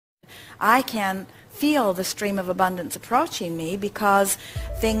I can feel the stream of abundance approaching me because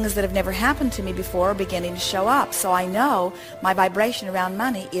things that have never happened to me before are beginning to show up. So I know my vibration around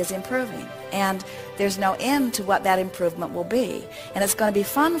money is improving, and there's no end to what that improvement will be. And it's going to be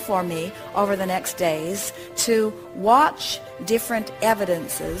fun for me over the next days to watch different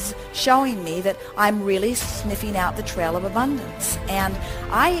evidences showing me that I'm really sniffing out the trail of abundance. And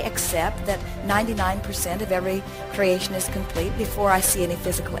I accept that 99% of every creation is complete before I see any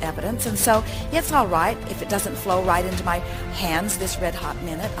physical evidence. And so it's all right if it doesn't flow right into my hands this red hot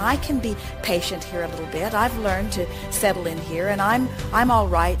minute. I can be patient here a little bit. I've learned to settle in here, and I'm all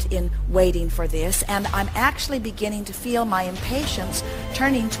right in waiting for this. And I'm actually beginning to feel my impatience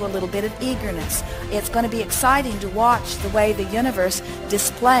turning to a little bit of eagerness. It's going to be exciting to watch the way the universe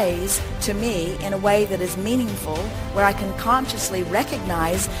displays to me in a way that is meaningful, where I can consciously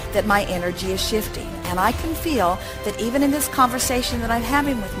recognize that my energy is shifting. And I can feel that even in this conversation that I'm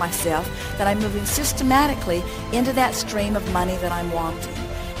having with myself, that I'm moving systematically into that stream of money that I'm wanting.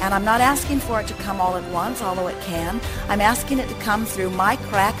 And I'm not asking for it to come all at once, although it can. I'm asking it to come through my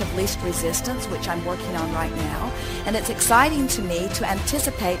crack of least resistance, which I'm working on right now. And it's exciting to me to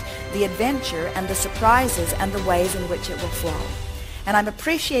anticipate the adventure and the surprises and the ways in which it will flow. And I'm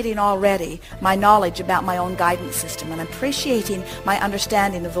appreciating already my knowledge about my own guidance system, and I'm appreciating my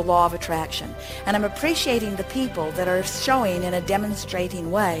understanding of the law of attraction. And I'm appreciating the people that are showing in a demonstrating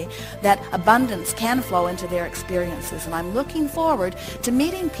way that abundance can flow into their experiences. And I'm looking forward to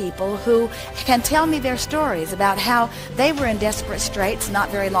meeting people who can tell me their stories about how they were in desperate straits not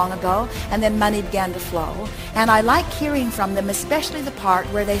very long ago, and then money began to flow. And I like hearing from them, especially the part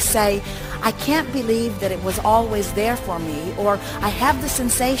where they say, I can't believe that it was always there for me, or I have the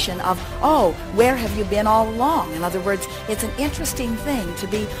sensation of, oh, where have you been all along? In other words, it's an interesting thing to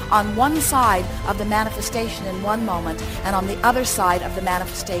be on one side of the manifestation in one moment and on the other side of the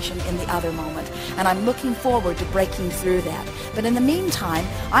manifestation in the other moment. And I'm looking forward to breaking through that. But in the meantime,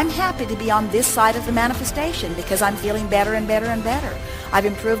 I'm happy to be on this side of the manifestation because I'm feeling better and better and better. I've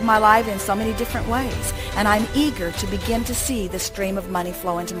improved my life in so many different ways, and I'm eager to begin to see the stream of money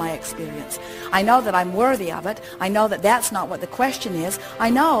flow into my experience. I know that I'm worthy of it. I know that that's not what the question is. I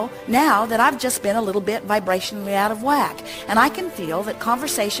know now that I've just been a little bit vibrationally out of whack, and I can feel that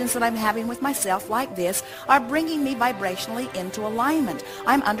conversations that I'm having with myself like this are bringing me vibrationally into alignment.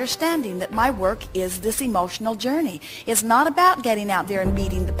 I'm understanding that my work is this emotional journey. It's not about getting out there and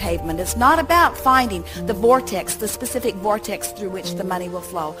beating the pavement. It's not about finding the vortex, the specific vortex through which the money will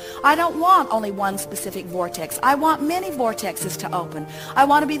flow. I don't want only one specific vortex. I want many vortexes to open. I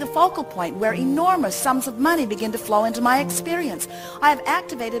want to be the focal point where enormous sums of money begin to flow into my experience. I have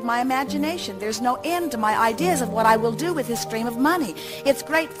activated my imagination. There's no end to my ideas of what I will do with this stream of money. It's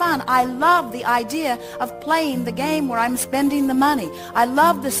great fun. I love the idea of playing the game where I'm spending the money. I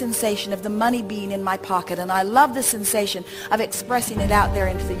love the sensation of the money being in my pocket, and I love the sensation of expressing it out there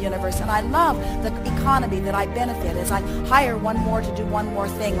into the universe, and I love the economy that I benefit as I hire one more to do one more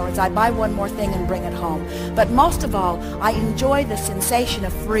thing, or as I buy one more thing and bring it home. But most of all, I enjoy the sensation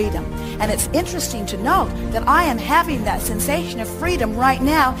of freedom. And it's interesting to note that I am having that sensation of freedom right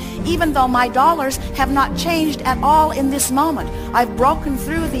now, even though my dollars have not changed at all in this moment. I've broken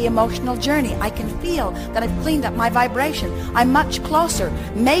through the emotional journey. I can feel that I've cleaned up my vibration. I'm much closer.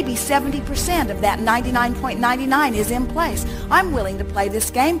 Maybe 70% of that 99.99 is in place. I'm willing to play this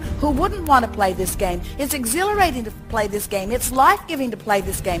game. Who wouldn't want to play this game? It's exhilarating to play this game. It's life-giving to play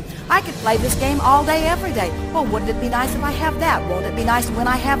this game. I could play this game all day, every day. Well, wouldn't it be nice if I have that? Won't it be nice when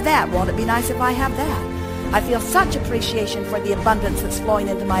I have that? Won't it be nice if I have that? I feel such appreciation for the abundance that's flowing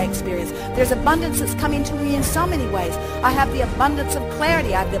into my experience. There's abundance that's coming to me in so many ways. I have the abundance of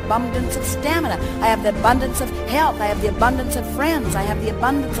clarity. I have the abundance of stamina. I have the abundance of health. I have the abundance of friends. I have the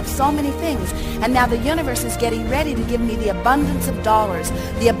abundance of so many things. And now the universe is getting ready to give me the abundance of dollars,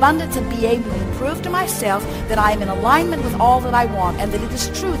 the abundance of being able to prove to myself that I am in alignment with all that I want, and that it is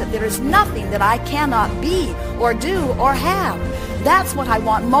true that there is nothing that I cannot be or do or have. That's what I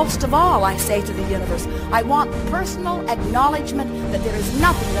want most of all, I say to the universe. I want personal acknowledgement that there is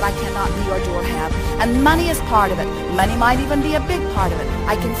nothing that I cannot be or do or have. And money is part of it. Money might even be a big part of it.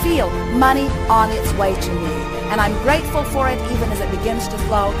 I can feel money on its way to me. And I'm grateful for it even as it begins to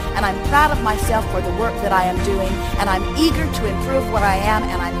flow. And I'm proud of myself for the work that I am doing. And I'm eager to improve where I am,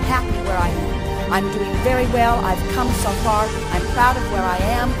 and I'm happy where I am. I'm doing very well. I've come so far. I'm proud of where I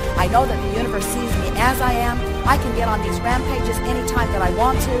am. I know that the universe sees me as I am. I can get on these rampages anytime that I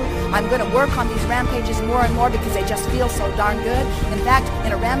want to. I'm going to work on these rampages more and more because they just feel so darn good. In fact,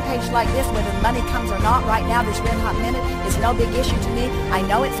 in a rampage like this, whether the money comes or not, right now, this red hot minute is no big issue to me. I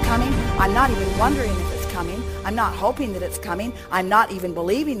know it's coming. I'm not even wondering if it's coming. I'm not hoping that it's coming. I'm not even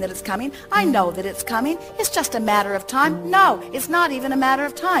believing that it's coming. I know that it's coming. It's just a matter of time. No, it's not even a matter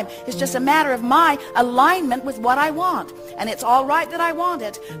of time. It's just a matter of my alignment with what I want. And it's all right that I want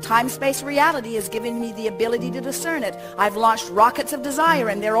it. Time-space reality is giving me the ability to discern it. I've launched rockets of desire,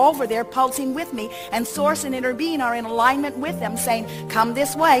 and they're over there pulsing with me, and Source and Inner Being are in alignment with them, saying, come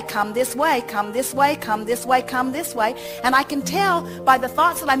this way, come this way, come this way, come this way, come this way. And I can tell by the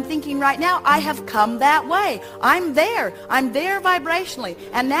thoughts that I'm thinking right now, I have come that way. I'm there. I'm there vibrationally.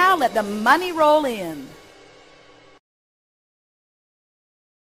 And now let the money roll in.